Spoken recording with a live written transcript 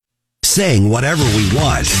saying whatever we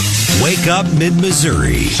want. Wake Up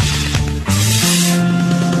Mid-Missouri.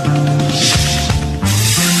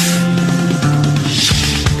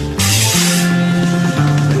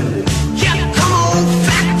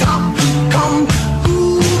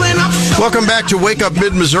 Welcome back to Wake Up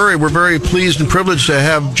Mid-Missouri. We're very pleased and privileged to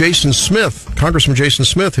have Jason Smith, Congressman Jason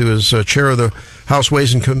Smith, who is chair of the House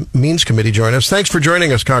Ways and Means Committee, join us. Thanks for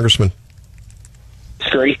joining us, Congressman. It's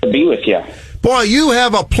great to be with you. Boy, you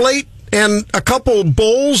have a plate and a couple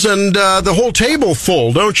bowls and the whole table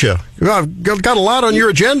full, don't you? You've got a lot on your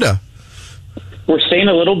agenda. We're staying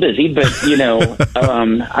a little busy, but,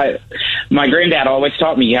 my granddad always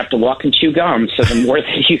taught me you have to walk and chew gum, so the more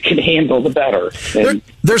that you can handle, the better.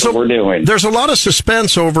 That's what we're doing. There's a lot of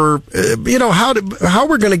suspense over, how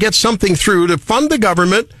we're going to get something through to fund the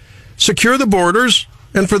government, secure the borders,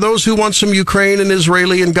 and for those who want some Ukraine and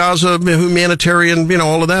Israeli and Gaza humanitarian,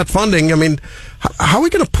 all of that funding. I mean, how are we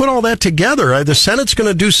going to put all that together? The Senate's going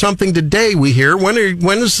to do something today, we hear.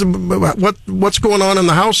 What's going on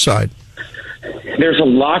the House side? There's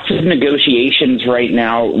lots of negotiations right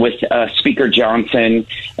now with Speaker Johnson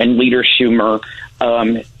and Leader Schumer.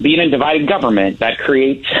 Being a divided government, that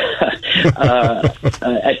creates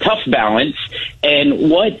a tough balance.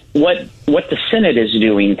 And what the Senate is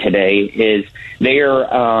doing today is they are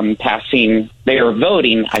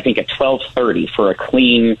voting, I think, at 12:30 for a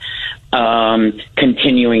clean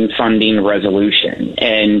continuing funding resolution,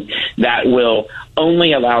 and that will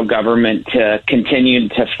only allow government to continue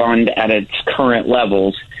to fund at its current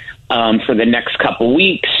levels for the next couple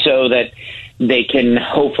weeks, so that they can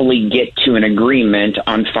hopefully get to an agreement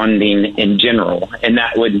on funding in general, and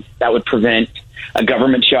that would prevent a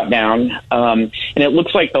government shutdown. And it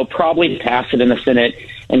looks like they'll probably pass it in the Senate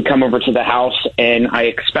and come over to the House, and I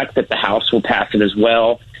expect that the House will pass it as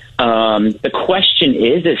well. The question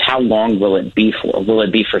is how long will it be for? Will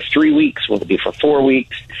it be for 3 weeks? Will it be for 4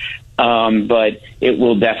 weeks? But it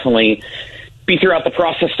will definitely be throughout the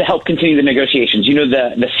process to help continue the negotiations.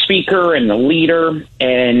 The speaker and the leader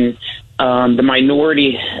and the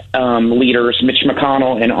minority leaders, Mitch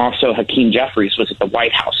McConnell and also Hakeem Jeffries, was at the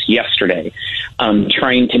White House yesterday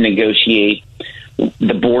trying to negotiate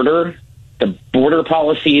the border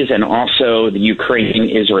policies and also the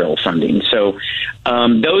Ukraine-Israel funding. So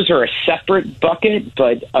those are a separate bucket,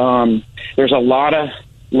 but there's a lot of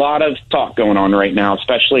talk going on right now,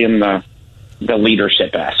 especially in the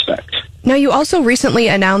leadership aspect. Now, you also recently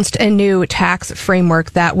announced a new tax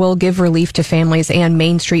framework that will give relief to families and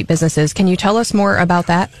Main Street businesses. Can you tell us more about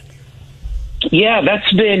that? Yeah,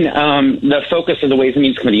 that's been the focus of the Ways and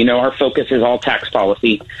Means Committee. Our focus is all tax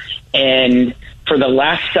policy. And for the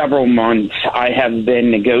last several months, I have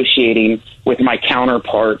been negotiating with my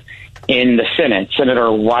counterpart in the Senate, Senator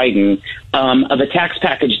Wyden, of a tax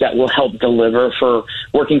package that will help deliver for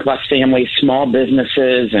working class families, small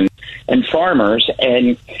businesses, and farmers.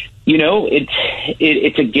 And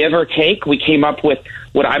it's a give or take. We came up with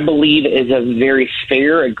what I believe is a very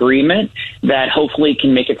fair agreement that hopefully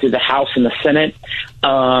can make it through the House and the Senate.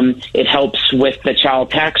 It helps with the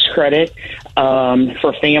child tax credit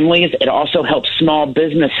for families. It also helps small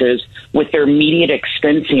businesses with their immediate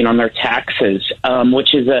expensing on their taxes,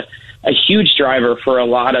 which is a huge driver for a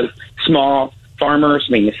lot of small farmers,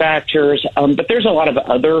 manufacturers. But there's a lot of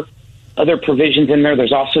other provisions in there.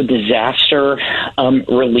 There's also disaster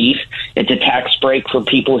relief. It's a tax break for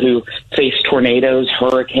people who face tornadoes,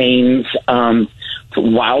 hurricanes,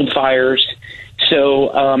 wildfires. So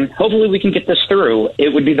hopefully we can get this through.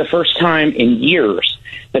 It would be the first time in years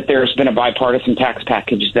that there's been a bipartisan tax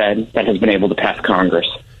package that has been able to pass Congress.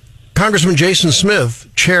 Congressman Jason Smith,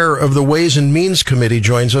 chair of the Ways and Means Committee,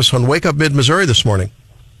 joins us on Wake Up Mid-Missouri this morning.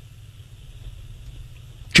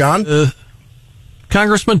 John?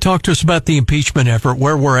 Congressman, talk to us about the impeachment effort,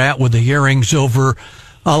 where we're at with the hearings over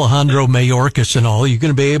Alejandro Mayorkas and all. Are you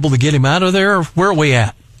going to be able to get him out of there? Or where are we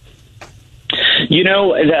at?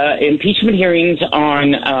 The impeachment hearings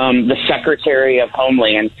on the Secretary of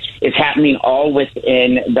Homeland is happening all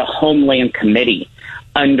within the Homeland Committee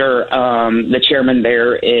under the chairman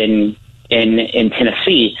there in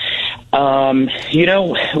Tennessee.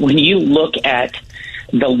 When you look at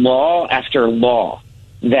the law after law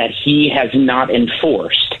that he has not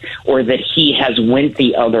enforced or that he has went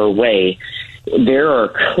the other way, there are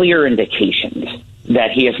clear indications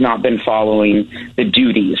that he has not been following the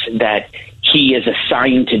duties that he is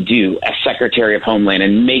assigned to do as Secretary of Homeland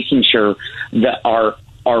and making sure that our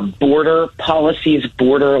border policies,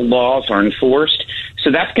 border laws are enforced.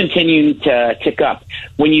 So that's continuing to tick up.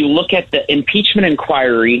 When you look at the impeachment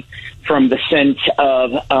inquiry from the sense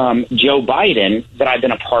of Joe Biden that I've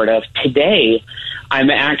been a part of, today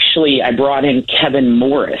I brought in Kevin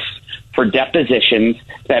Morris, for depositions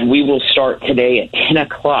that we will start today at 10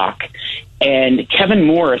 o'clock. And Kevin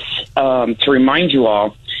Morris, to remind you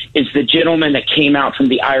all, is the gentleman that came out from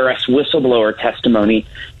the IRS whistleblower testimony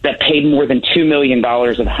that paid more than $2 million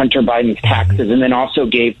of Hunter Biden's taxes, and then also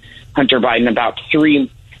gave Hunter Biden about $3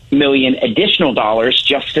 million additional dollars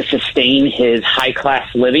just to sustain his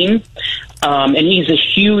high-class living. And he's a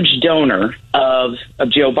huge donor of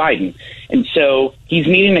Joe Biden. And so he's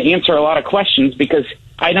needing to answer a lot of questions because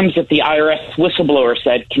items that the IRS whistleblower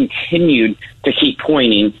said continued to keep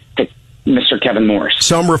pointing to Mr. Kevin Morris.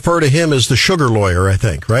 Some refer to him as the sugar lawyer, I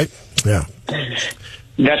think, right? Yeah.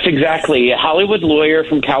 That's exactly a Hollywood lawyer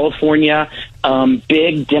from California,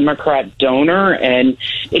 big Democrat donor. And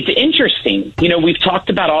it's interesting. You know, we've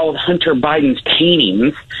talked about all of Hunter Biden's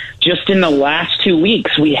paintings. Just in the last 2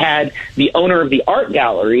 weeks, we had the owner of the art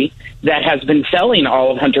gallery that has been selling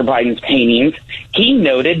all of Hunter Biden's paintings. He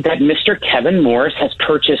noted that Mr. Kevin Morris has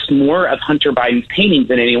purchased more of Hunter Biden's paintings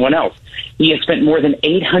than anyone else. He has spent more than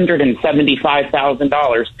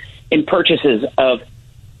 $875,000 in purchases of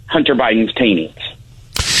Hunter Biden's paintings.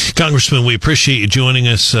 Congressman, we appreciate you joining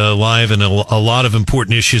us live and a lot of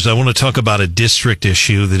important issues. I want to talk about a district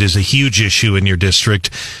issue that is a huge issue in your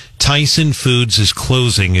district. Tyson Foods is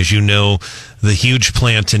closing, as you know, the huge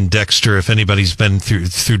plant in Dexter. If anybody's been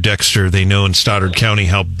through Dexter, they know in Stoddard County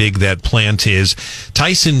how big that plant is.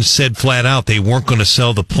 Tyson said flat out they weren't going to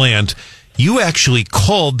sell the plant. You actually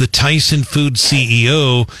called the Tyson Foods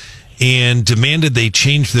CEO and demanded they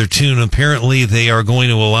change their tune. Apparently, they are going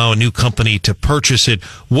to allow a new company to purchase it.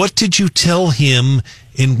 What did you tell him,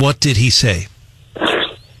 and what did he say?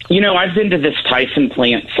 You know, I've been to this Tyson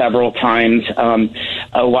plant several times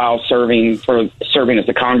while serving as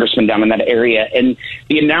a congressman down in that area, and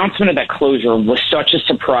the announcement of that closure was such a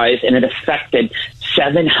surprise, and it affected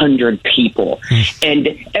 700 people. And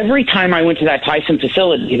every time I went to that Tyson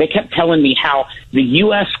facility, they kept telling me how the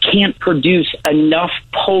U.S. can't produce enough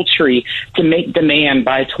poultry to make demand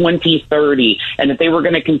by 2030, and that they were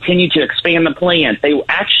going to continue to expand the plant. They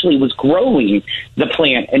actually was growing the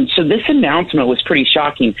plant. And so this announcement was pretty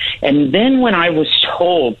shocking. And then when I was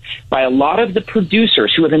told by a lot of the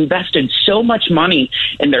producers who have invested so much money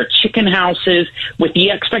in their chicken houses with the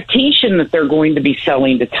expectation that they're going to be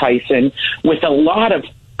selling to Tyson with a lot of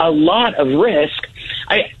risk,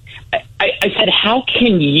 I said, how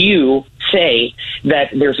can you say that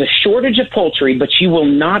there's a shortage of poultry, but you will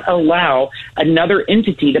not allow another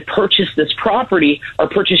entity to purchase this property or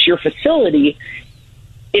purchase your facility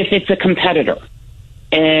if it's a competitor?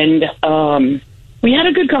 And we had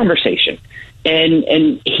a good conversation,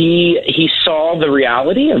 and he saw the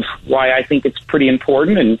reality of why I think it's pretty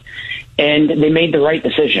important, and they made the right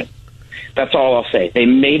decision. That's all I'll say. They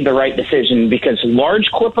made the right decision because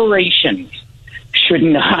large corporations should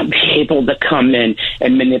not be able to come in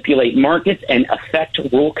and manipulate markets and affect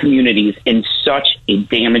rural communities in such a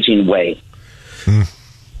damaging way.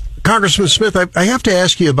 Congressman Smith, I have to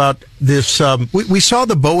ask you about this. We saw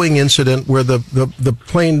the Boeing incident where the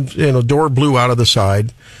plane door blew out of the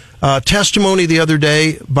side. Testimony the other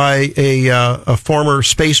day by a former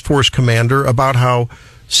Space Force commander about how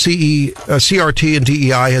CRT and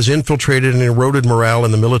DEI has infiltrated and eroded morale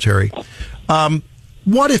in the military.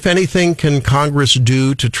 What, if anything, can Congress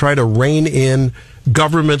do to try to rein in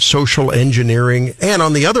government social engineering and,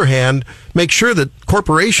 on the other hand, make sure that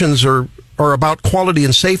corporations are about quality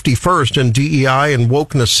and safety first and DEI and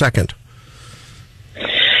wokeness second?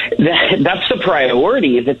 That's the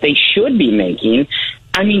priority that they should be making.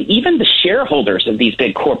 I mean, even the shareholders of these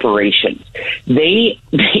big corporations, they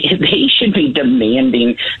should be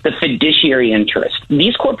demanding the fiduciary interest.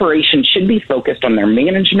 These corporations should be focused on their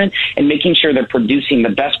management and making sure they're producing the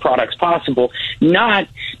best products possible, not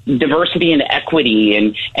diversity and equity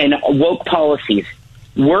and woke policies.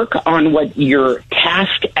 Work on what you're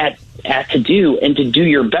tasked at to do and to do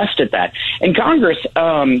your best at that. And Congress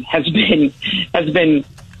has been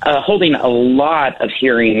holding a lot of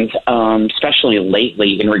hearings, especially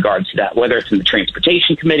lately in regards to that, whether it's in the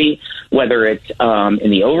Transportation Committee, whether it's in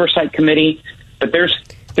the Oversight Committee. But there's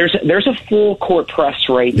a full court press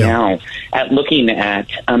right now at looking at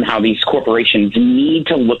how these corporations need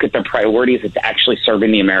to look at their priorities as actually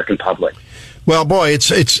serving the American public. Well, boy,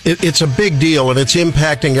 it's a big deal, and it's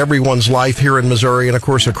impacting everyone's life here in Missouri and, of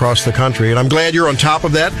course, across the country. And I'm glad you're on top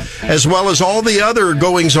of that, as well as all the other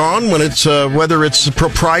goings-on when it's whether it's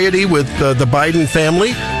propriety with the Biden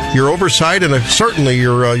family, your oversight, and certainly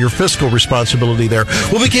your fiscal responsibility there.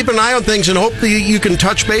 We'll be keeping an eye on things and hope that you can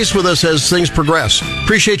touch base with us as things progress.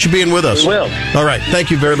 Appreciate you being with us. We will. All right.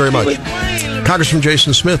 Thank you very, very much. Congressman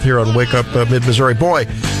Jason Smith here on Wake Up Mid-Missouri. Boy,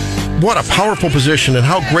 what a powerful position, and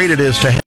how great it is to have